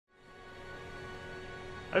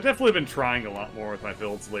I've definitely been trying a lot more with my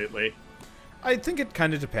builds lately. I think it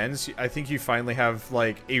kind of depends. I think you finally have,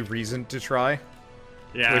 like, a reason to try.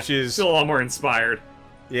 Yeah, which is still a lot more inspired.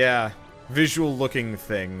 Yeah, visual-looking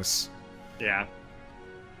things. Yeah.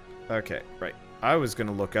 Okay, right. I was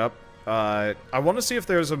gonna look up. I want to see if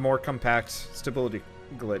there's a more compact stability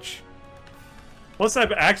glitch. Plus,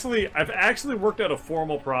 I've actually worked out a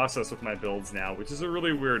formal process with my builds now, which is a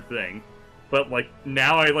really weird thing. But like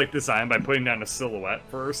now, I like design by putting down a silhouette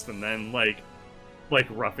first, and then like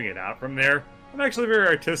roughing it out from there. I'm actually very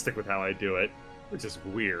artistic with how I do it, which is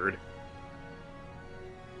weird.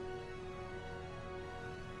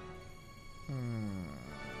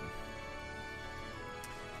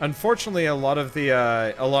 Unfortunately, a lot of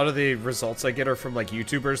the results I get are from like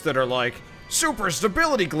YouTubers that are like super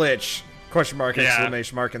stability glitch question mark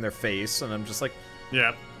exclamation mark in their face, and I'm just like,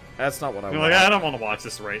 yeah, that's not what I want. Like, I don't want to watch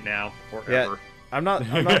this right now or ever. I'm not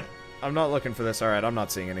looking for this. All right, I'm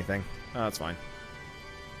not seeing anything. Oh, that's fine.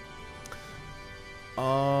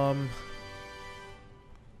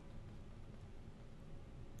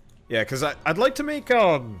 Yeah, because I'd like to make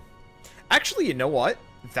actually, you know what?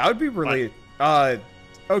 That would be really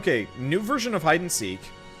okay, new version of hide and seek.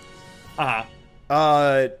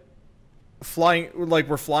 Flying, like,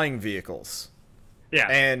 we're flying vehicles. Yeah,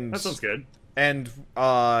 and that sounds good. And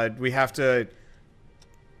we have to,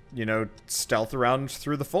 you know, stealth around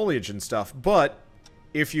through the foliage and stuff. But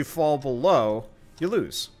if you fall below, you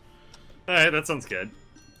lose. Alright, that sounds good.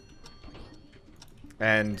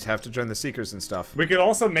 And have to join the Seekers and stuff. We could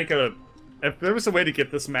also make a... If there was a way to get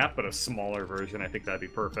this map, but a smaller version, I think that'd be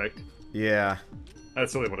perfect. Yeah.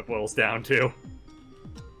 That's really what it boils down to.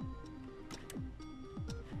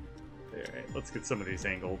 Alright, let's get some of these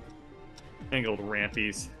angled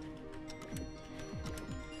rampies.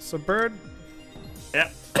 So, Bird...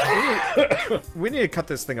 Yep. We need to cut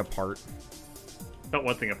this thing apart. Cut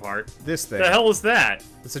one thing apart. This thing. The hell is that?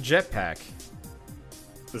 It's a jetpack.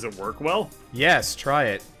 Does it work well? Yes, try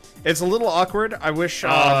it. It's a little awkward. I wish,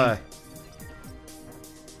 Eh.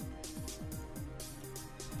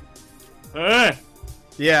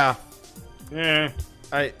 Yeah. Eh.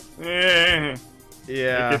 Eh. Yeah.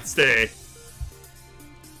 It can stay.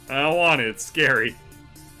 I don't want it. It's scary.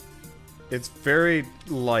 It's very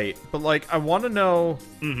light, but, like, I want to know...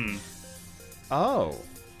 Mm-hmm. Oh.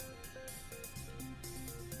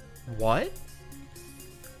 What?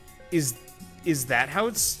 Is that how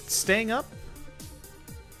it's staying up?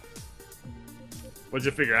 What'd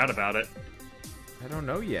you figure out about it? I don't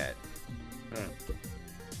know yet.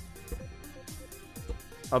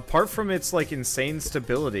 Apart from its, like, insane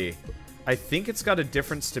stability, I think it's got a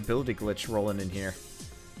different stability glitch rolling in here.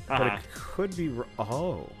 But it could be...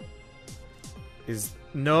 Oh.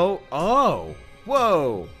 No... Oh!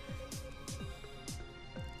 Whoa!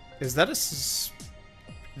 Is that a...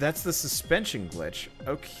 That's the suspension glitch.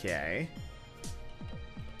 Okay.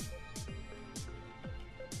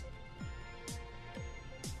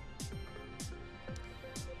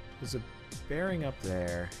 There's a bearing up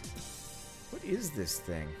there. What is this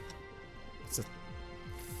thing? It's a...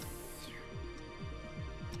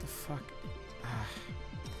 What the fuck?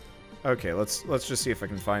 Okay, let's just see if I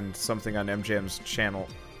can find something on MJM's channel.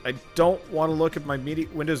 I don't want to look at my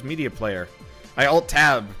Windows Media Player. I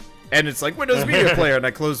Alt-Tab, and it's like, Windows Media Player, and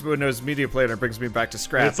I close Windows Media Player, and it brings me back to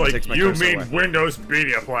scrap. It's like, you mean Windows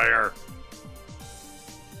Media Player.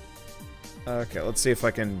 Okay, let's see if I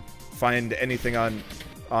can find anything on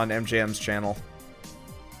MJM's channel.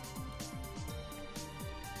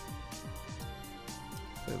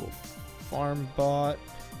 Little Farmbot.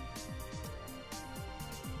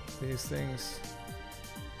 These things.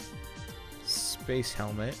 Space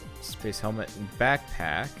helmet and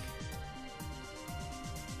backpack.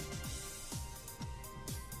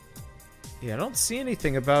 Yeah, I don't see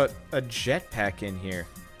anything about a jetpack in here.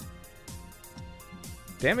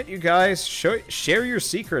 Damn it, you guys. Share your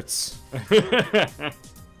secrets. Yeah,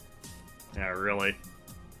 really.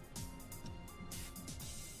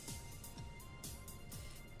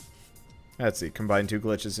 Let's see. Combine two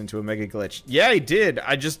glitches into a mega glitch. Yeah, I did.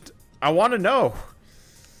 I want to know.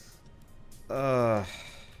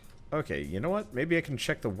 Okay, you know what? Maybe I can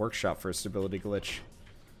check the workshop for a stability glitch.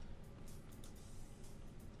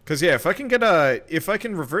 Because, yeah, if I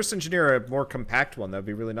can reverse engineer a more compact one, that'd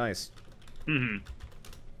be really nice. Mm-hmm.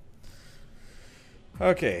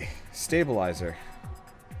 Okay, stabilizer.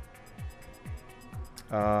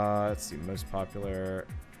 Let's see, most popular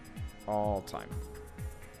all time.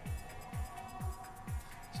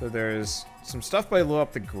 So there's some stuff by Blow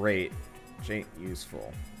Up the Grate, which ain't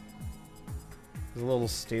useful. There's a little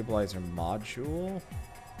stabilizer module.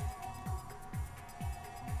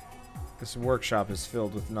 This workshop is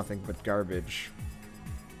filled with nothing but garbage.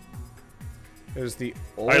 There's the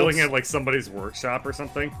old... Are you looking at, like, somebody's workshop or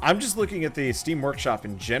something? I'm just looking at the Steam Workshop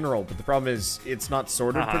in general, but the problem is it's not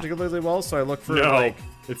sorted particularly well, so I look for, like...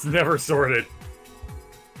 it's never sorted.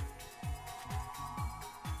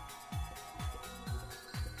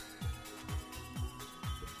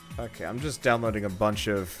 Okay, I'm just downloading a bunch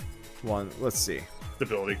of let's see.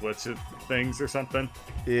 Stability glitch things or something.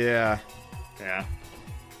 Yeah. Yeah.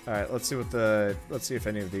 Alright, let's see if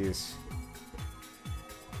any of these...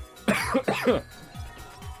 So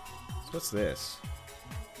what's this?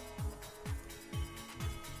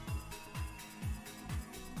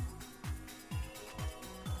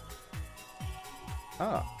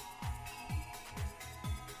 Ah.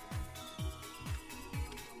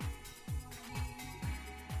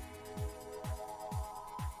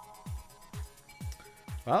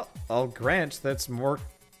 Well, I'll grant that's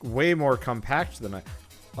way more compact than I...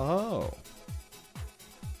 Oh.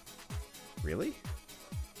 Really?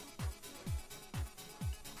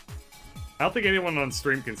 I don't think anyone on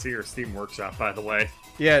stream can see your Steam Workshop, by the way.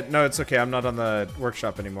 Yeah, no, it's okay. I'm not on the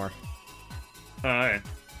workshop anymore. Alright.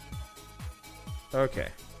 Okay.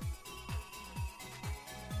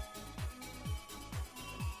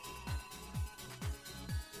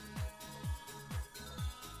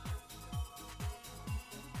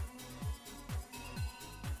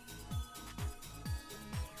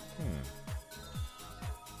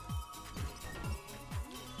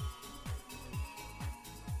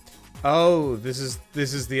 Oh, this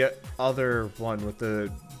is the other one with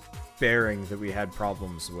the bearing that we had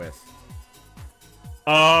problems with.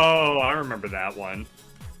 Oh, I remember that one.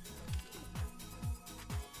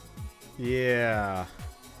 Yeah.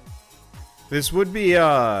 This would be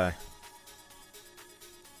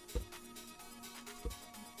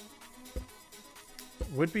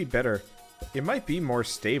would be better. It might be more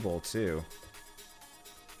stable too.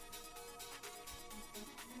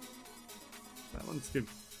 That one's too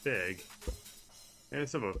big. I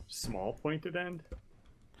just have a small pointed end.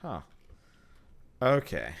 Huh.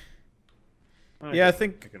 Okay. Yeah, I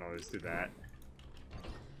think I can always do that.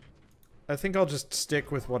 I think I'll just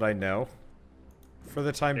stick with what I know for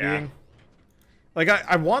the time being. Like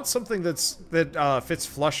I want something that fits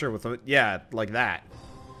flusher with it. Yeah, like that.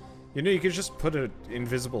 You know, you could just put an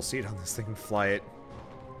invisible seat on this thing and fly it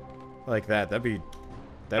like that. That'd be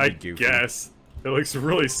goofy. I guess. It looks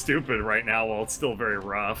really stupid right now while it's still very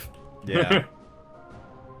rough. Yeah.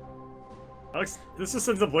 This just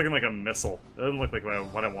ends up looking like a missile. It doesn't look like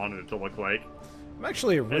what I wanted it to look like. I'm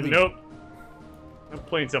actually a really... Nope.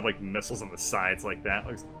 Planes have, like, missiles on the sides like that. It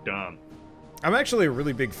looks dumb. I'm actually a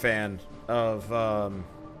really big fan of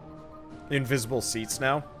invisible seats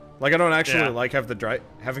now. Like, I don't actually like having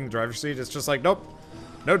the driver's seat. It's just like, nope.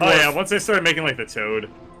 No dwarf. Oh, yeah. Once they started making, like, the Toad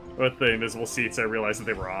with the invisible seats, I realized that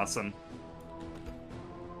they were awesome.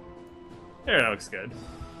 Yeah, that looks good.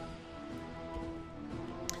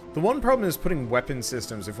 The one problem is putting weapon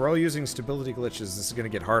systems. If we're all using stability glitches, this is going to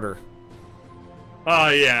get harder.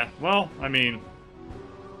 Yeah. Well, I mean...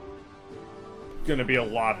 gonna be a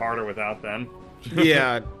lot harder without them.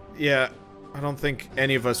 Yeah. I don't think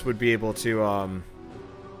any of us would be able to,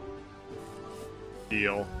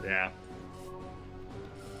 deal, yeah.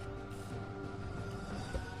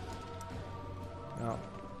 No.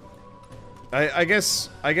 I guess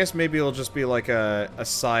maybe it'll just be like a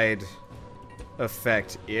side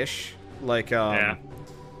effect-ish. Like,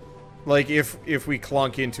 like if we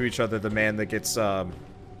clunk into each other, the man that gets,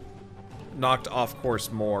 knocked off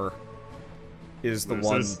course more is the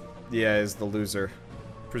Loses. one... Yeah, is the loser.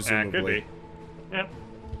 Presumably. Yeah, could be. Yep.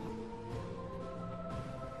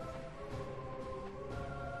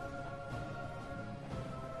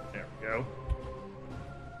 There we go.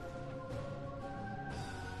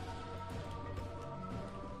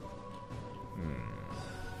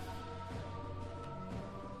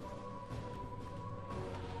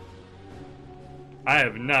 I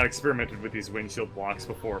have not experimented with these windshield blocks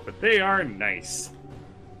before, but they are nice.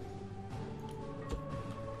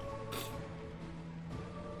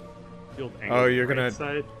 Oh, you're gonna...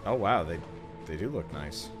 Side. Oh, wow, they do look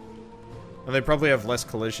nice. And they probably have less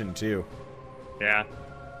collision, too. Yeah.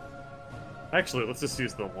 Actually, let's just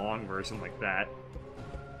use the long version like that.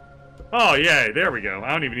 Oh, yeah, there we go.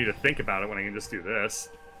 I don't even need to think about it when I can just do this.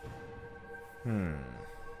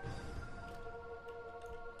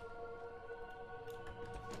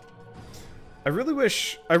 I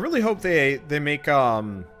really hope they make,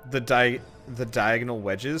 the diagonal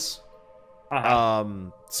wedges.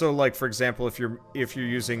 So, like, for example, if you're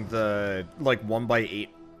using the, like, 1x8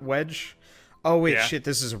 wedge, Oh wait, Yeah. shit!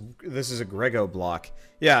 This is a Grego block.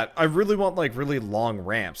 Yeah, I really want like really long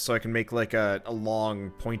ramps so I can make like a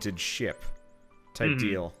long pointed ship type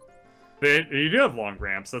deal. You do have long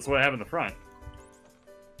ramps. That's what I have in the front.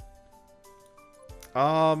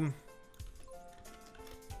 But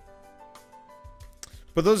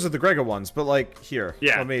those are the Grego ones. But like here,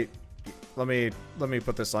 Yeah. let me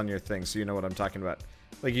put this on your thing so you know what I'm talking about.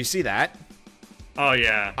 Like you see that? Oh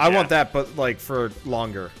yeah. I want that, but like for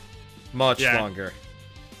longer, much longer.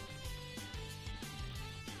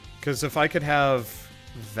 Because if I could have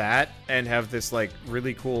that and have this like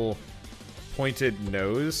really cool pointed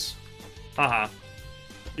nose.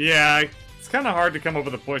 Yeah, it's kind of hard to come up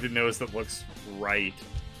with a pointed nose that looks right.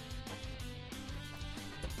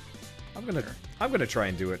 I'm gonna try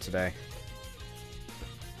and do it today.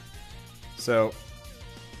 So,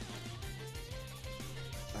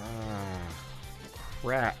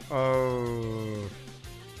 crap. Oh,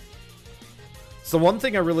 it's the one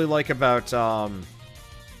thing I really like about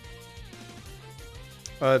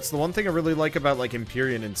it's the one thing I really like about like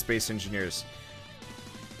Empyrean and Space Engineers.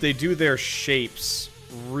 They do their shapes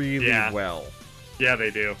really well. Yeah, they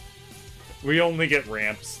do. We only get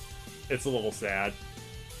ramps. It's a little sad.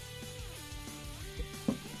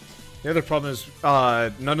 The other problem is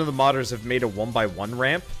none of the modders have made a 1x1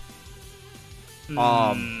 ramp.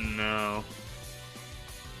 No.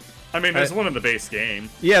 I mean, there's one in the base game.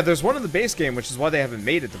 Yeah, there's one in the base game, which is why they haven't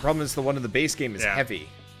made it. The problem is the one in the base game is heavy.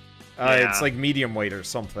 It's like medium weight or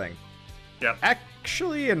something. Yep.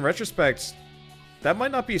 Actually, in retrospect, that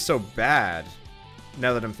might not be so bad,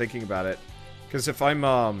 now that I'm thinking about it. Because if I'm,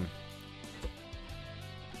 I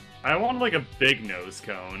want, like, a big nose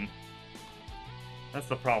cone. That's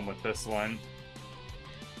the problem with this one.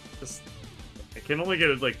 I can only get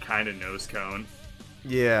a, like, kind of nose cone.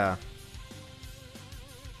 Yeah.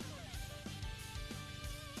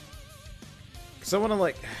 Because I want to,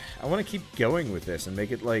 like, I want to keep going with this and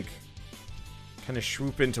make it, like, kind of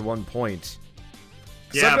swoop into one point.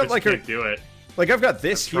 Yeah, but like, you can't do it. Like, I've got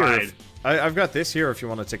this here. I've got this here if you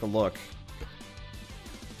want to take a look.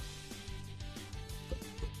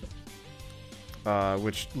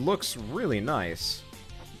 Which looks really nice.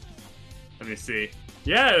 Let me see.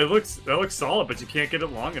 Yeah, that looks solid, but you can't get it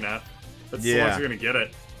long enough. That's the ones you're gonna get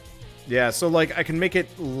it. Yeah, so like I can make it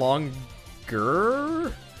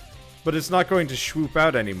longer, but it's not going to swoop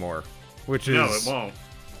out anymore, which is it won't.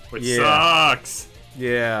 Which sucks.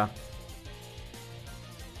 Yeah.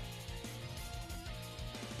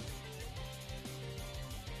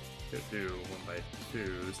 Do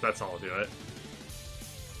 1x2s. That's how I'll do it.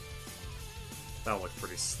 That'll look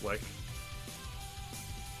pretty slick.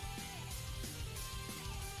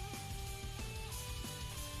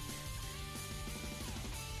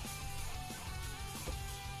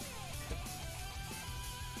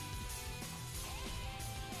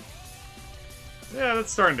 Yeah,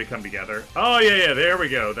 that's starting to come together. Oh, yeah, there we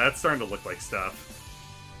go. That's starting to look like stuff.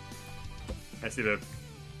 I see to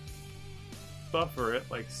buffer it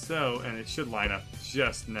like so, and it should line up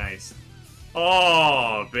just nice.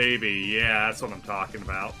 Oh, baby, yeah, that's what I'm talking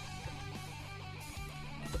about.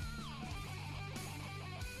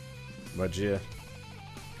 But yeah.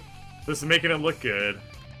 This is making it look good.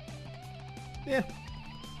 Yeah.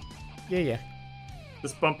 Yeah.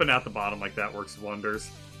 Just bumping out the bottom like that works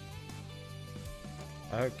wonders.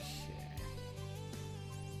 Okay.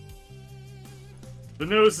 The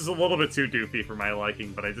nose is a little bit too doofy for my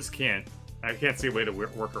liking, but I just can't. I can't see a way to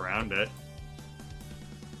work around it.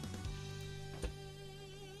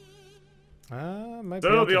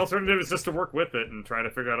 So the alternative is just to work with it and try to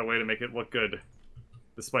figure out a way to make it look good,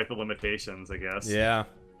 despite the limitations, I guess. Yeah.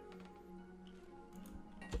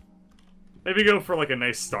 Maybe go for like a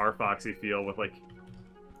nice Star Foxy feel with like...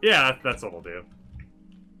 Yeah, that's what we'll do.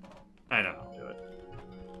 I know how to do it.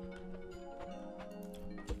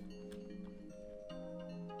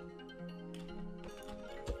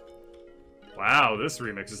 Wow, this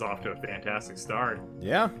remix is off to a fantastic start.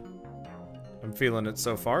 Yeah. I'm feeling it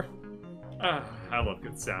so far. I love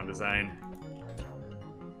good sound design.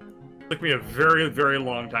 It took me a very, very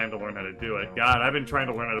long time to learn how to do it. God, I've been trying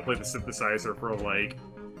to learn how to play the synthesizer for like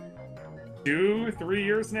 2-3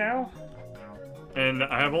 years now. And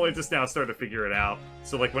I've only just now started to figure it out.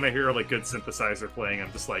 So like when I hear like good synthesizer playing,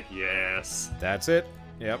 I'm just like, yes. That's it.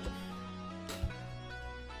 Yep.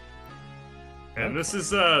 And this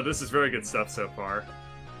is very good stuff so far.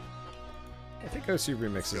 I think OC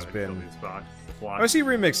Remix has been... OC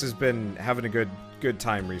Remix has been having a good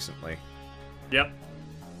time recently. Yep.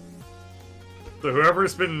 So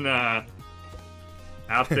whoever's been out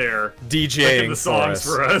there DJing the songs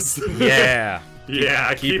for us. Yeah.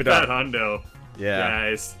 Yeah, keep it that up. hundo. Yeah.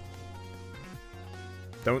 Guys.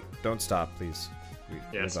 Don't stop, please.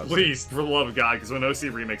 Yes, please, for the love of God, because when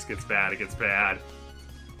OC Remix gets bad, it gets bad.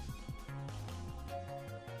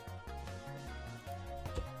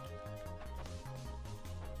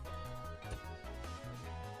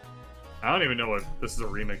 I don't even know what this is a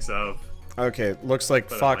remix of. Okay, looks like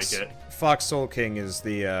Fox like Fox Soul King is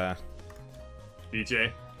the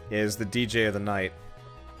DJ? Is the DJ of the night.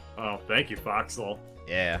 Oh, thank you, Foxel.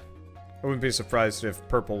 Yeah. I wouldn't be surprised if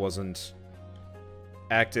Purple wasn't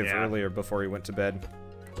active earlier before he went to bed.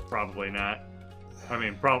 Probably not. I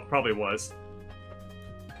mean, probably was.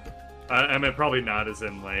 I mean, probably not as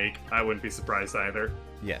in, like, I wouldn't be surprised either.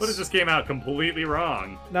 Yes. But it just came out completely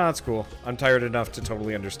wrong. No, it's cool. I'm tired enough to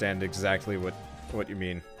totally understand exactly what you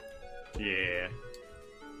mean. Yeah.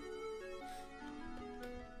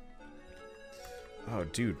 Oh,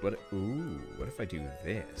 dude, what if I do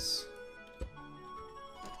this?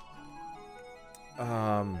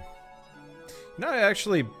 No, I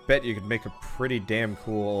actually bet you could make a pretty damn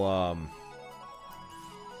cool,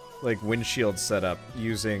 like, windshield setup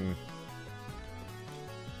using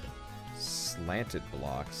slanted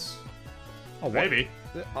blocks. Oh, what? Maybe.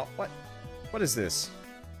 Oh, what? What is this?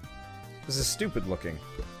 This is stupid looking.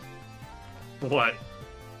 What?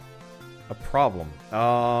 A problem.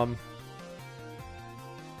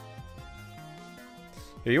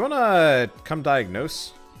 Here, you wanna come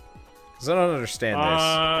diagnose? Because I don't understand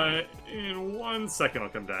this. In 1 second I'll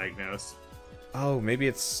come diagnose. Oh, maybe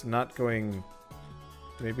it's not going...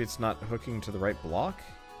 Maybe it's not hooking to the right block?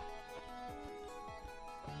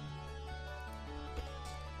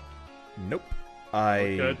 Nope.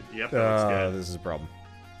 Good. Yep, that looks good. This is a problem.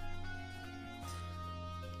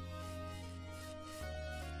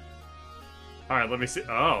 Alright, let me see.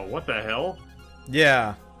 Oh, what the hell?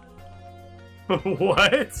 Yeah.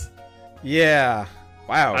 What? Yeah.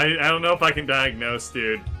 Wow. I don't know if I can diagnose,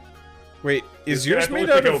 dude. Wait, is yours made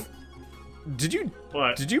out of... Did you...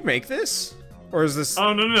 What? Did you make this? Or is this...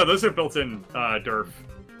 Oh, no, those are built-in, derf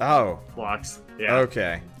Oh. blocks. Yeah.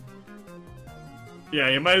 Okay. Yeah,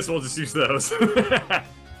 you might as well just use those.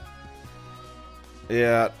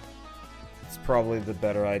 Yeah. It's probably the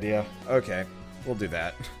better idea. Okay. We'll do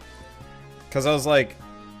that. Because I was like...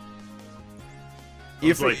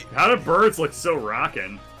 How do birds look so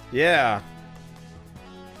rockin'? Yeah.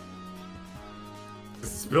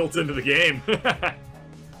 It's built into the game.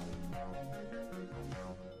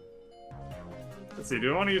 Let's see,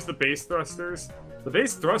 do I want to use the base thrusters? The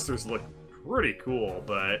base thrusters look pretty cool,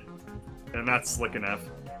 but they're not slick enough.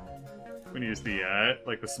 I'm gonna use the,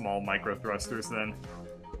 like the small micro thrusters then.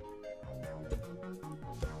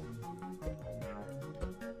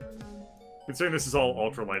 Considering this is all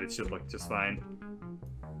ultralight, it should look just fine.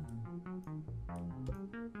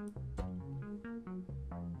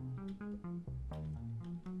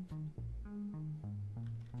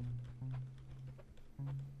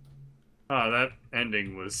 Oh, that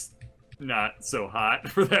ending was not so hot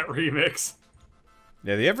for that remix.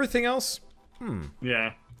 Yeah, the everything else?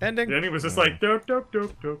 Yeah. Ending? The ending was just like dope, dope,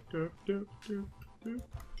 dope, dope, dope, dope, dope, dope,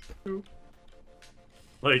 dope.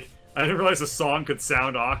 Like, I didn't realize the song could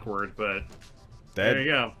sound awkward, but there you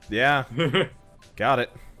go. Yeah. Got it.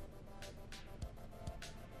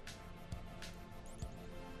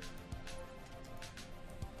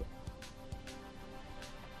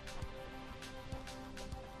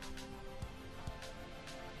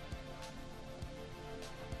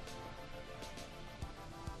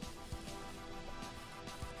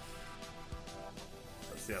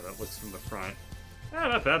 Let's see how that looks from the front. Yeah,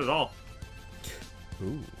 not bad at all.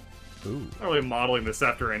 Ooh. Ooh. Not really modeling this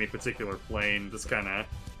after any particular plane, just kind of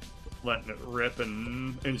letting it rip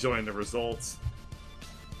and enjoying the results.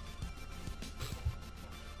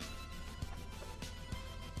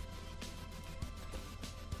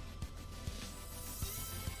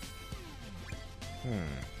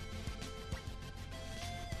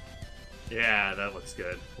 Yeah, that looks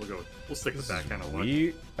good. We'll stick with that kind of look.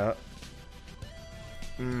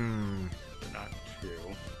 Not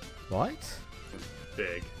too What?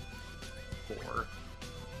 big. 4.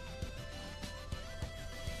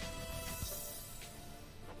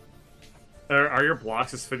 Are your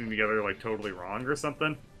blocks just fitting together like totally wrong or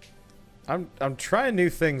something? I'm trying new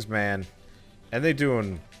things, man. And they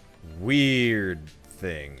doing weird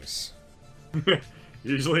things.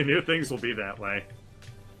 Usually new things will be that way.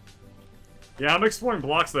 Yeah, I'm exploring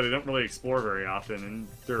blocks that I don't really explore very often in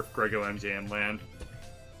Derf Grego MJM land.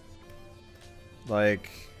 Like...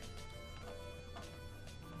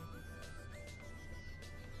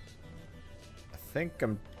 I think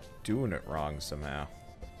I'm doing it wrong somehow.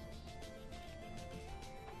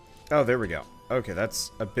 Oh, there we go. Okay,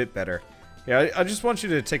 that's a bit better. Yeah, I just want you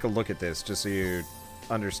to take a look at this, just so you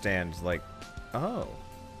understand, like, oh,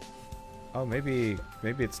 maybe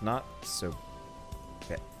it's not so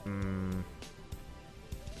bad.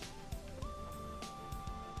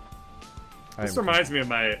 This reminds me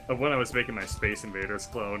of when I was making my Space Invaders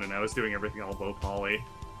clone and I was doing everything all low poly.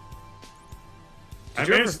 I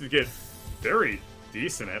managed to get very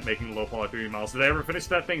decent at making low poly 3D models. Did I ever finish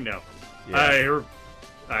that thing? No. Yeah.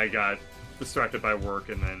 I got distracted by work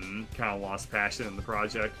and then kind of lost passion in the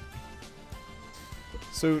project.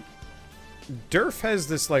 So, Durf has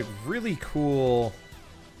this, like, really cool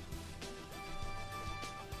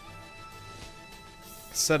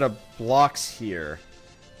set of blocks here.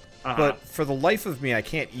 But for the life of me, I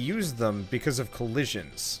can't use them because of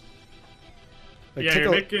collisions. Like, yeah,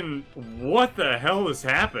 you're making... What the hell is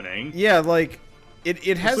happening? Yeah, like,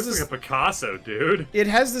 it has this... looks like a Picasso, dude. It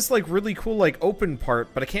has this, like, really cool, like, open part,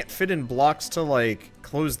 but I can't fit in blocks to, like,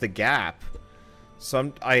 close the gap.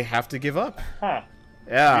 So I have to give up. Huh.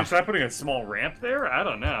 Yeah. Can you try putting a small ramp there? I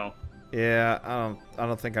don't know. Yeah, I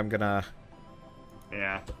don't think I'm gonna...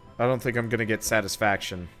 Yeah. I don't think I'm gonna get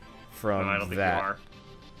satisfaction from I don't think that. you are.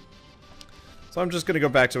 So I'm just gonna go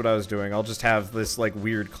back to what I was doing. I'll just have this, like,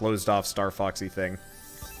 weird closed-off Star Foxy thing.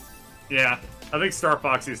 Yeah, I think Star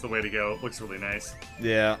Foxy is the way to go. It looks really nice.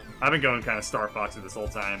 Yeah. I've been going kind of Star Foxy this whole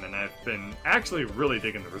time, and I've been actually really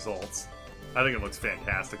digging the results. I think it looks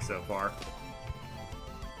fantastic so far.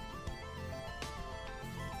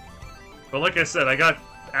 But like I said, I got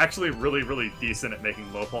actually really, really decent at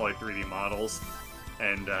making low-poly 3D models,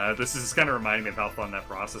 and this is kind of reminding me of how fun that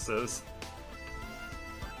process is.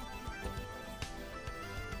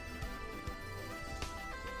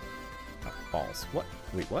 Balls. What?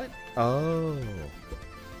 Wait, what? Oh.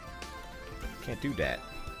 Can't do that.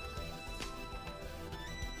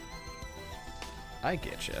 I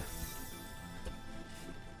getcha.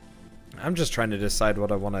 I'm just trying to decide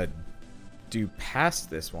what I want to do past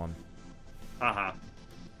this one. Uh-huh.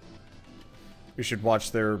 We should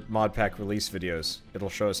watch their mod pack release videos. It'll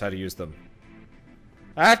show us how to use them.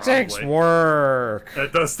 That takes work!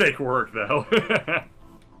 That does take work, though.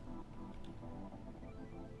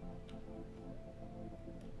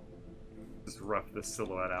 Just rough this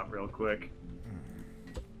silhouette out real quick.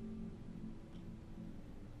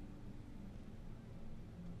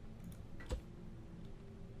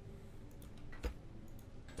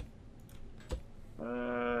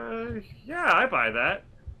 Yeah, I buy that.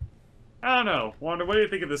 I don't know. Wander, what do you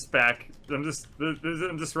think of this back? I'm just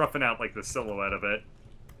roughing out, like, the silhouette of it.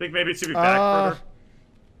 Think maybe it should be back further?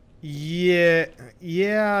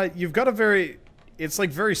 Yeah, you've got a very... It's, like,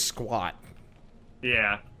 very squat.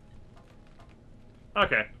 Yeah.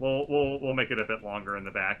 Okay, we'll make it a bit longer in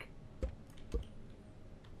the back.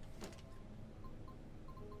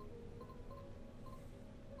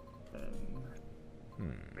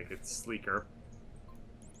 And make it sleeker.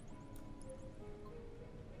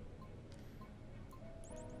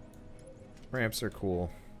 Ramps are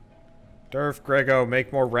cool. Durf, Grego,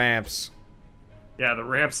 make more ramps. Yeah, the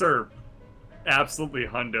ramps are absolutely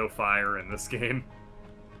hundo fire in this game.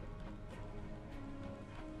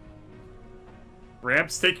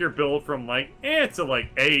 Ramps take your build from, like, to, like,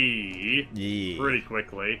 A pretty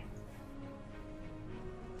quickly.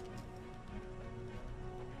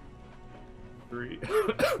 Three.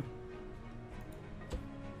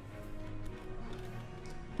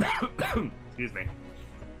 Excuse me.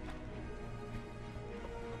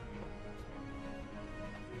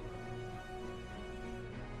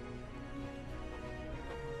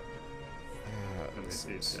 Let me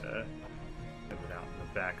see if put it out in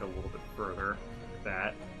the back a little bit further.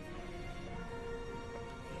 That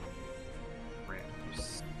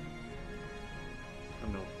ramps.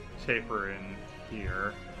 I'm gonna taper in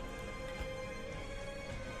here.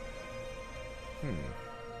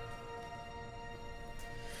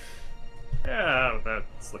 Yeah,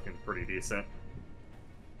 that's looking pretty decent.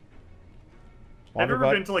 Have you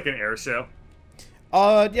ever been to, like, an air show?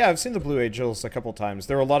 Yeah, I've seen the Blue Angels a couple times.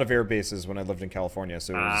 There were a lot of air bases when I lived in California,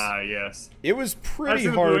 so it was... yes. It was pretty I've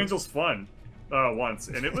seen hard. the Blue Angels fun once,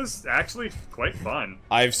 and it was actually quite fun.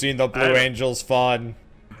 I've seen the Blue Angels fun.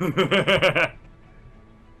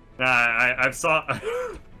 I saw...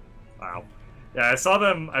 Wow. Yeah, I saw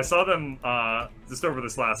them just over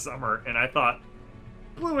this last summer, and I thought,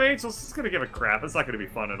 Blue Angels is gonna give a crap. It's not gonna be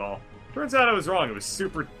fun at all. Turns out I was wrong. It was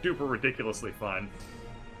super duper ridiculously fun.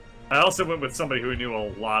 I also went with somebody who knew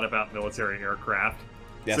a lot about military aircraft.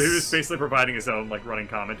 Yes. So he was basically providing his own, like, running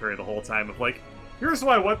commentary the whole time of, like, here's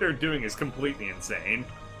why what they're doing is completely insane.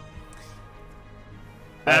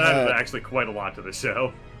 That added actually quite a lot to the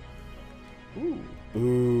show.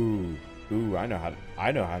 Ooh, I know how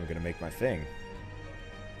I'm gonna make my thing.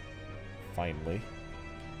 Finally.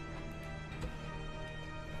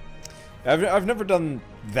 I've never done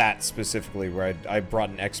that specifically where I brought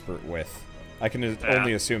an expert with. I can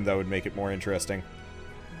only assume that would make it more interesting.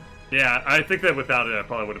 Yeah, I think that without it, I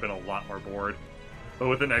probably would have been a lot more bored. But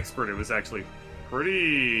with an expert, it was actually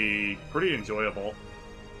pretty enjoyable.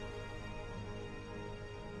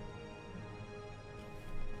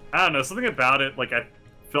 I don't know, something about it, like, I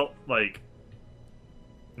felt, like,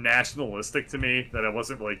 nationalistic to me, that I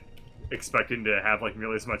wasn't, like, expecting to have, like,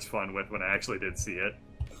 nearly as much fun with when I actually did see it.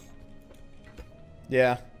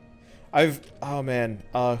 Yeah. Oh man,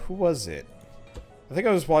 who was it? I think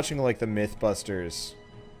I was watching, like, the Mythbusters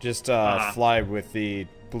just, fly with the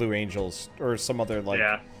Blue Angels, or some other, like,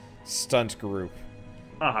 stunt group.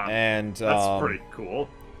 And, that's pretty cool.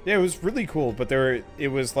 Yeah, it was really cool, but it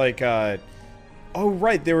was, like, oh,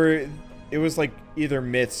 right, it was, like, either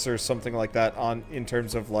myths or something like that in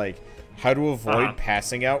terms of, like, how to avoid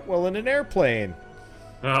passing out while in an airplane.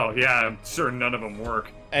 Oh, yeah, I'm sure none of them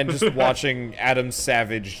work. And just watching Adam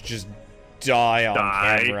Savage just die on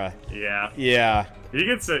camera. Yeah. Yeah. He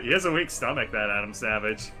has a weak stomach, that Adam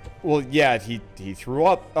Savage. Well, yeah, he threw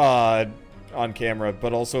up on camera,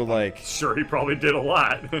 but also, like... Sure, he probably did a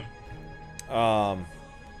lot.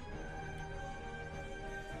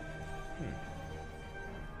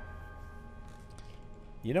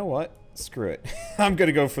 You know what? Screw it. I'm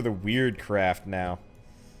gonna go for the weird craft now.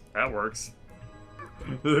 That works.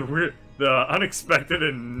 The unexpected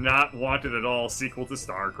and not wanted at all sequel to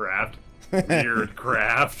StarCraft. Weird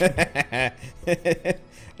craft. I'd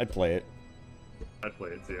play it. I'd play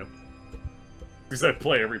it too. Because I'd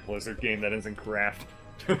play every Blizzard game that isn't craft.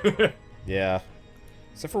 Yeah.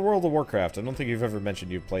 Except for World of Warcraft. I don't think you've ever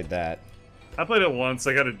mentioned you've played that. I played it once,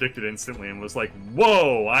 I got addicted instantly and was like,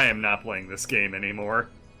 whoa, I am not playing this game anymore.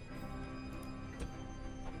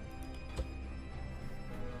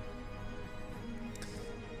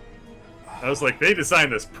 I was like, they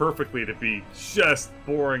designed this perfectly to be just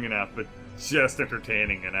boring enough, but just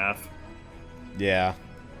entertaining enough. Yeah.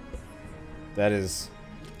 That is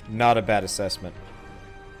not a bad assessment.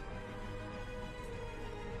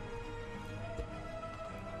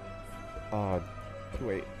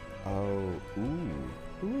 Wait. Oh,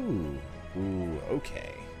 ooh,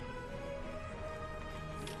 okay.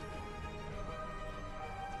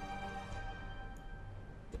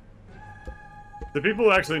 The people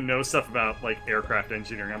who actually know stuff about, like, aircraft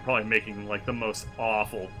engineering, I'm probably making, like, the most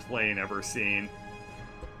awful plane ever seen.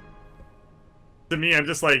 To me, I'm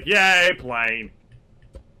just like, yay, plane.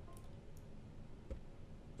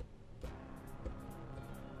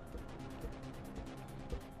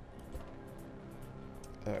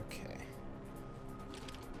 Okay.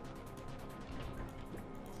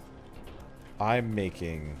 I'm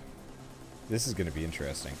making... This is going to be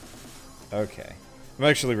interesting. Okay. I'm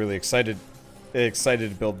actually really excited to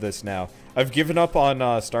build this now. I've given up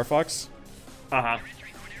on Star Fox.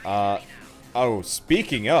 Oh,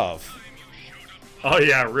 speaking of... Oh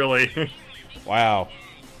yeah, really? Wow.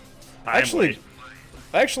 Actually,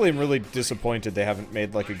 I'm really disappointed they haven't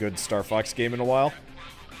made, like, a good Star Fox game in a while.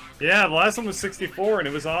 Yeah, the last one was 64, and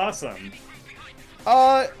it was awesome.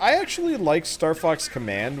 I actually like Star Fox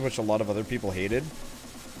Command, which a lot of other people hated.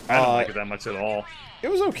 I don't like it that much at all.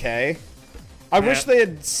 It was okay. I wish they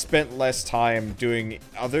had spent less time doing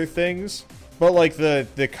other things, but, like,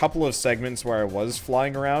 the couple of segments where I was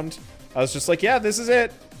flying around, I was just like, yeah, this is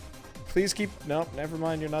it. Please keep... Nope, never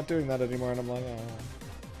mind, you're not doing that anymore, and I'm like, oh.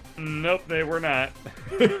 Nope, they were not.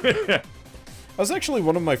 That was actually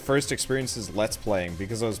one of my first experiences Let's Playing,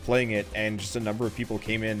 because I was playing it, and just a number of people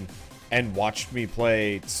came in and watched me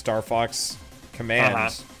play Star Fox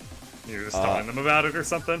Command. You were just telling them about it or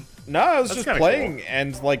something? No, I was That's just playing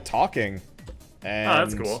and, like, talking. And, oh,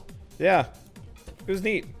 that's cool. Yeah. It was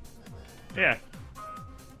neat. Yeah.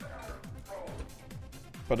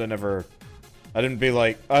 But I didn't be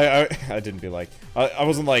like, I didn't be like, I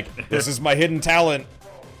wasn't like, this is my hidden talent,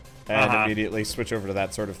 and immediately switch over to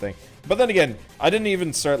that sort of thing. But then again, I didn't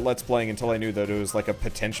even start Let's Playing until I knew that it was, like, a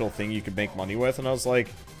potential thing you could make money with, and I was like,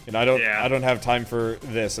 you know, I don't have time for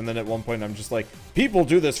this. And then at one point I'm just like, people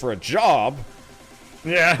do this for a job.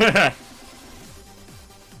 Yeah.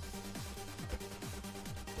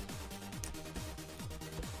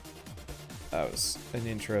 That was an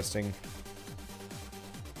interesting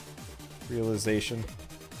realization.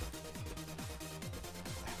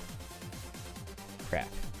 Crap.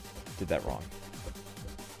 Did that wrong.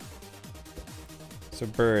 So,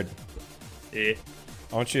 Bird. Yeah.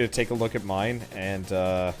 I want you to take a look at mine and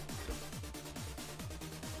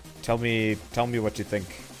tell me what you think.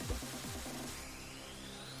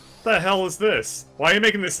 What the hell is this? Why are you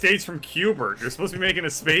making the stage from Cubert? You're supposed to be making a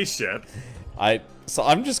spaceship. So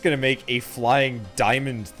I'm just gonna make a flying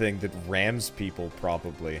diamond thing that rams people,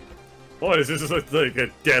 probably. What, is this like a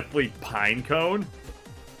deathly pine cone?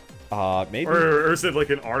 Maybe. Or is it like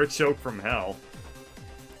an artichoke from hell?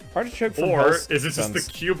 Artichoke from hell. Or is it just the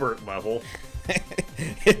Cubert level?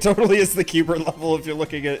 It totally is the Cubert level if you're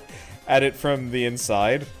looking at it from the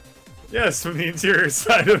inside. Yes, from the interior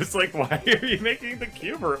side. I was like, why are you making the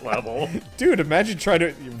Cubert level? Dude,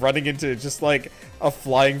 imagine running into just like a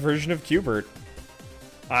flying version of Cubert.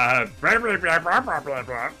 How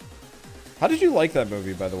did you like that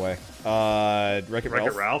movie, by the way? Wreck-It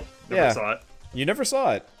Ralph? Never saw it. You never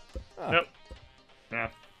saw it? Oh. Nope. Yeah.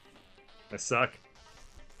 I suck.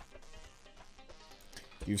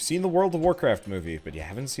 You've seen the World of Warcraft movie, but you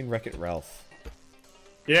haven't seen Wreck-It Ralph.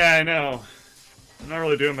 Yeah, I know. I'm not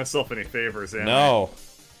really doing myself any favors, am I? No.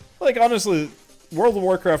 Like, honestly, World of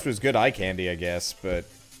Warcraft was good eye candy, I guess, but...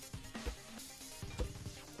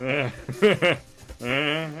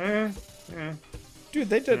 Dude,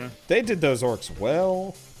 they did those orcs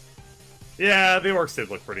well. Yeah, the orcs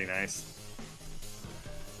did look pretty nice.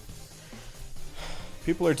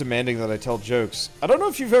 People are demanding that I tell jokes. I don't know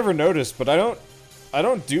if you've ever noticed, but I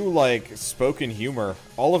don't do, like, spoken humor.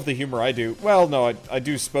 All of the humor I do... Well, no, I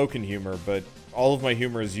do spoken humor, but all of my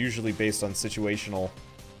humor is usually based on situational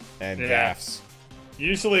and gaffes.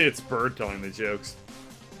 Usually it's Bird telling the jokes.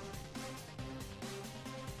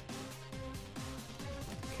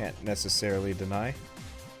 Can't necessarily deny.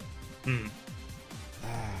 The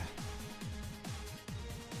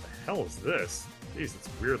hell is this? Jeez, it's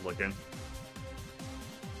weird looking.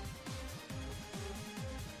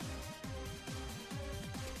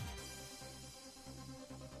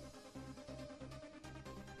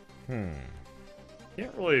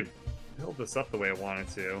 Can't really build this up the way I wanted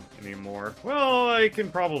to anymore. Well, I can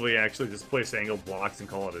probably actually just place angled blocks and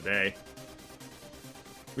call it a day.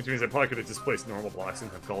 Which means I probably could have just placed normal blocks and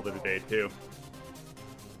have called it a day, too.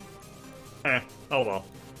 Oh well.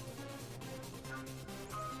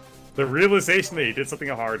 The realization that you did something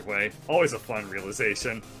a hard way. Always a fun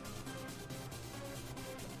realization.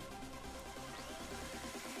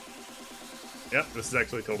 Yep, this is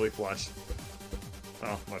actually totally flush.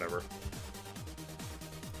 Oh, whatever.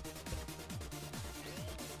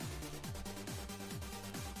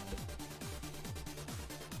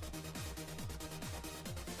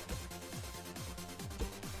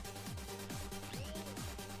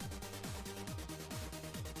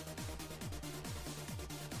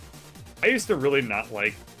 I used to really not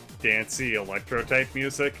like dancey electro-type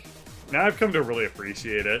music. Now I've come to really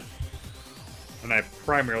appreciate it. And I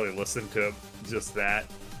primarily listen to just that.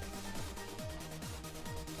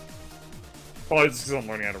 Probably just because I'm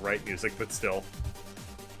learning how to write music, but still.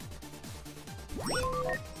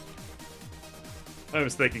 I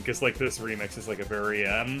was thinking, because like this remix is like a very,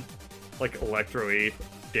 like electro-y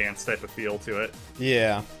dance type of feel to it.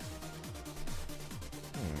 Yeah.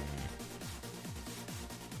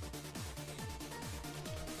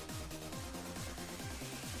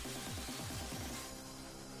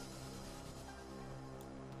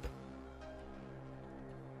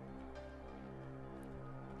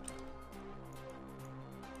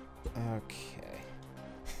 Okay.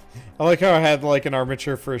 I like how I had like an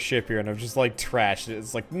armature for a ship here and I've just like trashed it.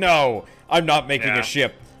 It's like, no, I'm not making a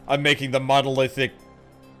ship. I'm making the monolithic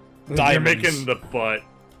diamonds. You're making the butt.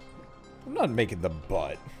 I'm not making the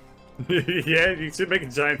butt. Yeah, you should make a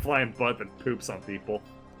giant flying butt that poops on people.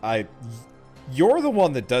 You're the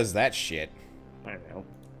one that does that shit. I know.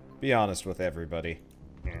 Be honest with everybody.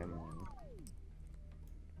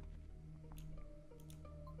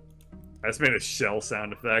 I just made a shell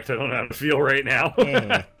sound effect. I don't know how to feel right now.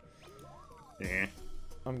 Yeah.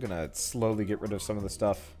 I'm gonna slowly get rid of some of the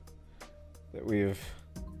stuff that we've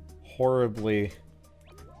horribly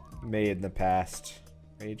made in the past.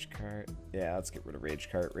 Rage cart. Yeah, let's get rid of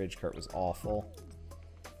Rage cart. Rage cart was awful.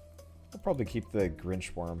 I'll probably keep the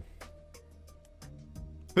Grinch worm.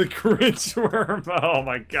 The Grinch worm. Oh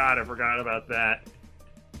my god, I forgot about that.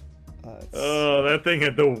 Oh, that thing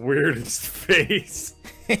had the weirdest face.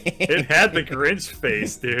 It had the Grinch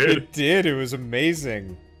face, dude. It did. It was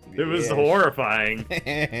amazing. It was horrifying.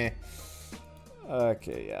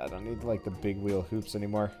 Okay, yeah, I don't need, like, the big wheel hoops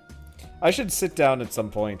anymore. I should sit down at some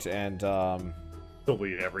point and,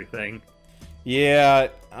 delete everything. Yeah,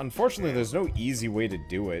 unfortunately, there's no easy way to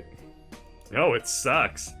do it. No, it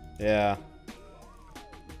sucks. Yeah.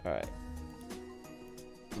 Alright.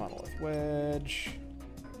 Monolith wedge.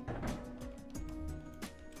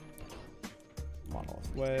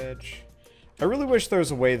 Monolith wedge. I really wish there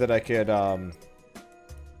was a way that I could,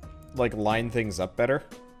 like, line things up better.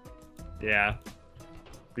 Yeah.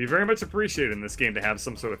 Be very much appreciated in this game to have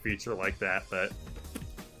some sort of feature like that, but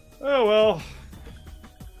Oh well.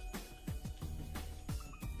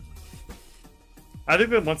 I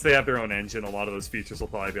think that once they have their own engine, a lot of those features will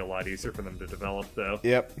probably be a lot easier for them to develop, though.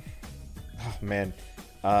 Yep. Oh, man.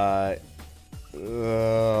 Are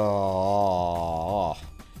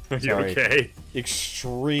you sorry. okay?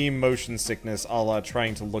 Extreme motion sickness a la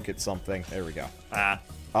trying to look at something. There we go.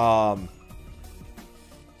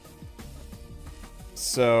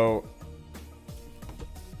 So...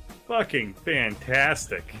 Fucking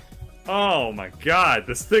fantastic. Oh my god,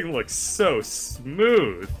 this thing looks so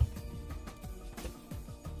smooth.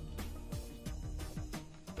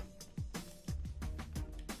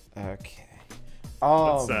 Okay.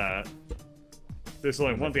 There's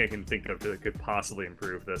only one thing I can think of that could possibly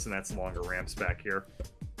improve this, and that's longer ramps back here.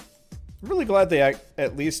 I'm really glad they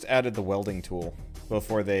at least added the welding tool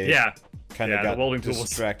before they kind of got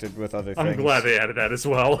distracted with other things. I'm glad they added that as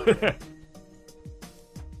well.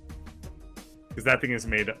 Because that thing has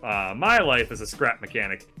made my life as a scrap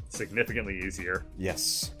mechanic significantly easier.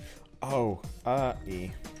 Yes. Oh,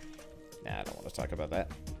 E. Nah, I don't want to talk about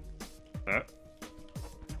that.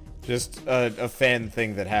 Just a fan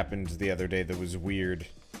thing that happened the other day that was weird.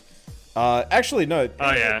 Actually, no.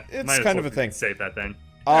 Oh, yeah. It's kind of a thing. Save that then.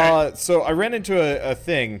 So I ran into a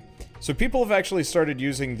thing. So people have actually started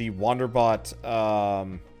using the Wanderbot,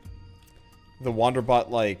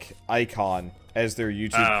 like, icon as their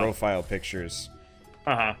YouTube profile pictures.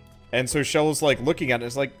 And so Shell's, like, looking at it,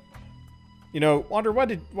 it's like, you know, Wander, why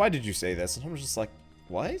did you say this? And I was just like,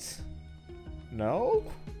 what? No?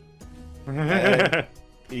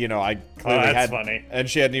 You know, I clearly that's funny. And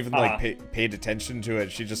she hadn't even, like, paid attention to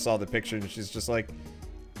it. She just saw the picture, and she's just like,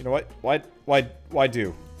 you know what? Why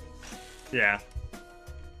do? Yeah.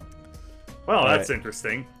 Well, that's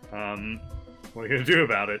interesting. What are you gonna do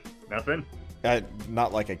about it? Nothing?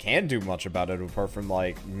 Not like I can do much about it, apart from,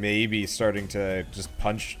 like, maybe starting to just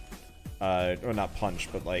punch, or not punch,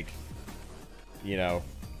 but, like, you know,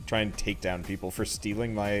 try and take down people for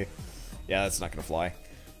stealing my... Yeah, that's not gonna fly.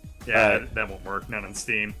 Yeah, that won't work. Not on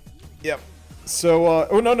Steam. Yep. So,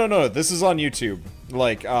 oh, no. This is on YouTube.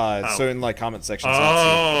 Like, so in, like, comment sections.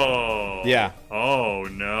 Oh! Yeah. Oh,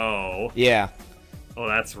 no. Yeah. Oh,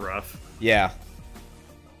 that's rough. Yeah.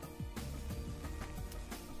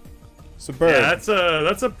 So, Bird. Yeah,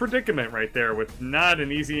 that's a predicament right there with not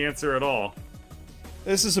an easy answer at all.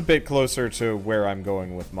 This is a bit closer to where I'm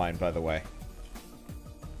going with mine, by the way.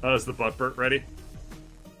 Oh, is the Buttburt ready?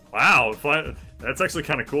 Wow, that's actually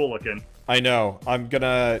kind of cool looking. I know. I'm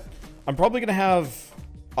probably gonna have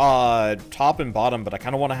top and bottom, but I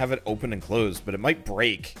kind of want to have it open and closed, but it might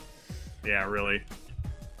break. Yeah, really.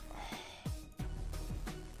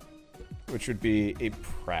 Which would be a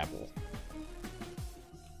Prabble.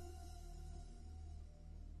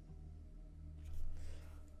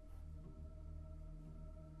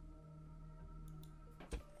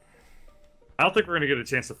 I don't think we're gonna get a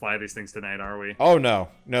chance to fly these things tonight, are we? Oh, no.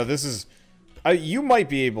 No, this is... you might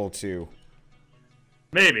be able to.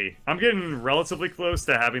 Maybe. I'm getting relatively close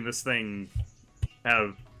to having this thing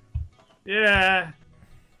have... Yeah...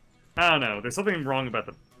 I don't know. There's something wrong about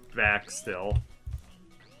the back still.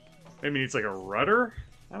 Maybe it needs, like, a rudder?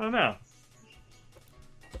 I don't know.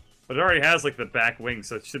 But it already has, like, the back wing,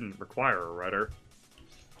 so it shouldn't require a rudder.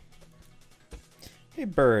 Hey,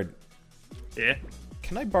 Bird. Yeah?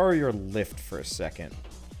 Can I borrow your lift for a second?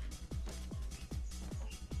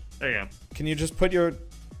 There you go. Can you just put your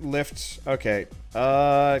lift... Okay.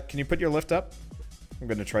 Can you put your lift up? I'm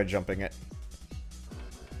gonna try jumping it.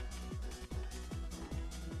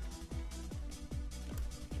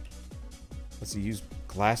 Let's see, use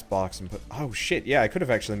glass box and put... Oh, shit. Yeah, I could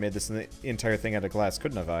have actually made this entire thing out of glass,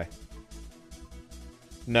 couldn't have I?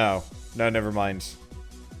 No. No, never mind.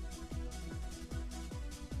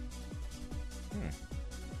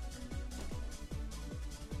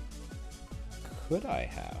 Could I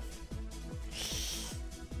have?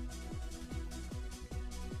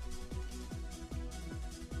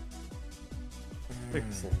 I think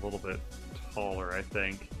it's a little bit taller, I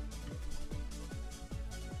think.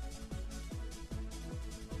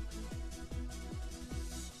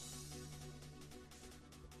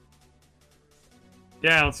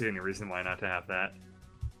 Yeah, I don't see any reason why not to have that.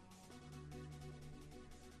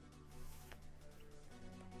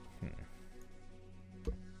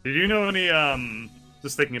 Did you know any,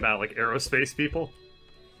 just thinking about, like, aerospace people?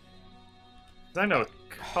 'Cause I know a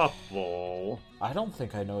couple. I don't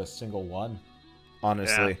think I know a single one.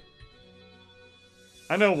 Honestly. Yeah.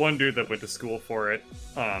 I know one dude that went to school for it,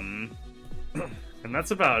 and that's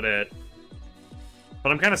about it.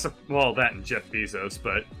 But I'm kind of, well, that and Jeff Bezos,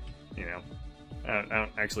 but, you know, I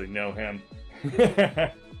don't actually know him.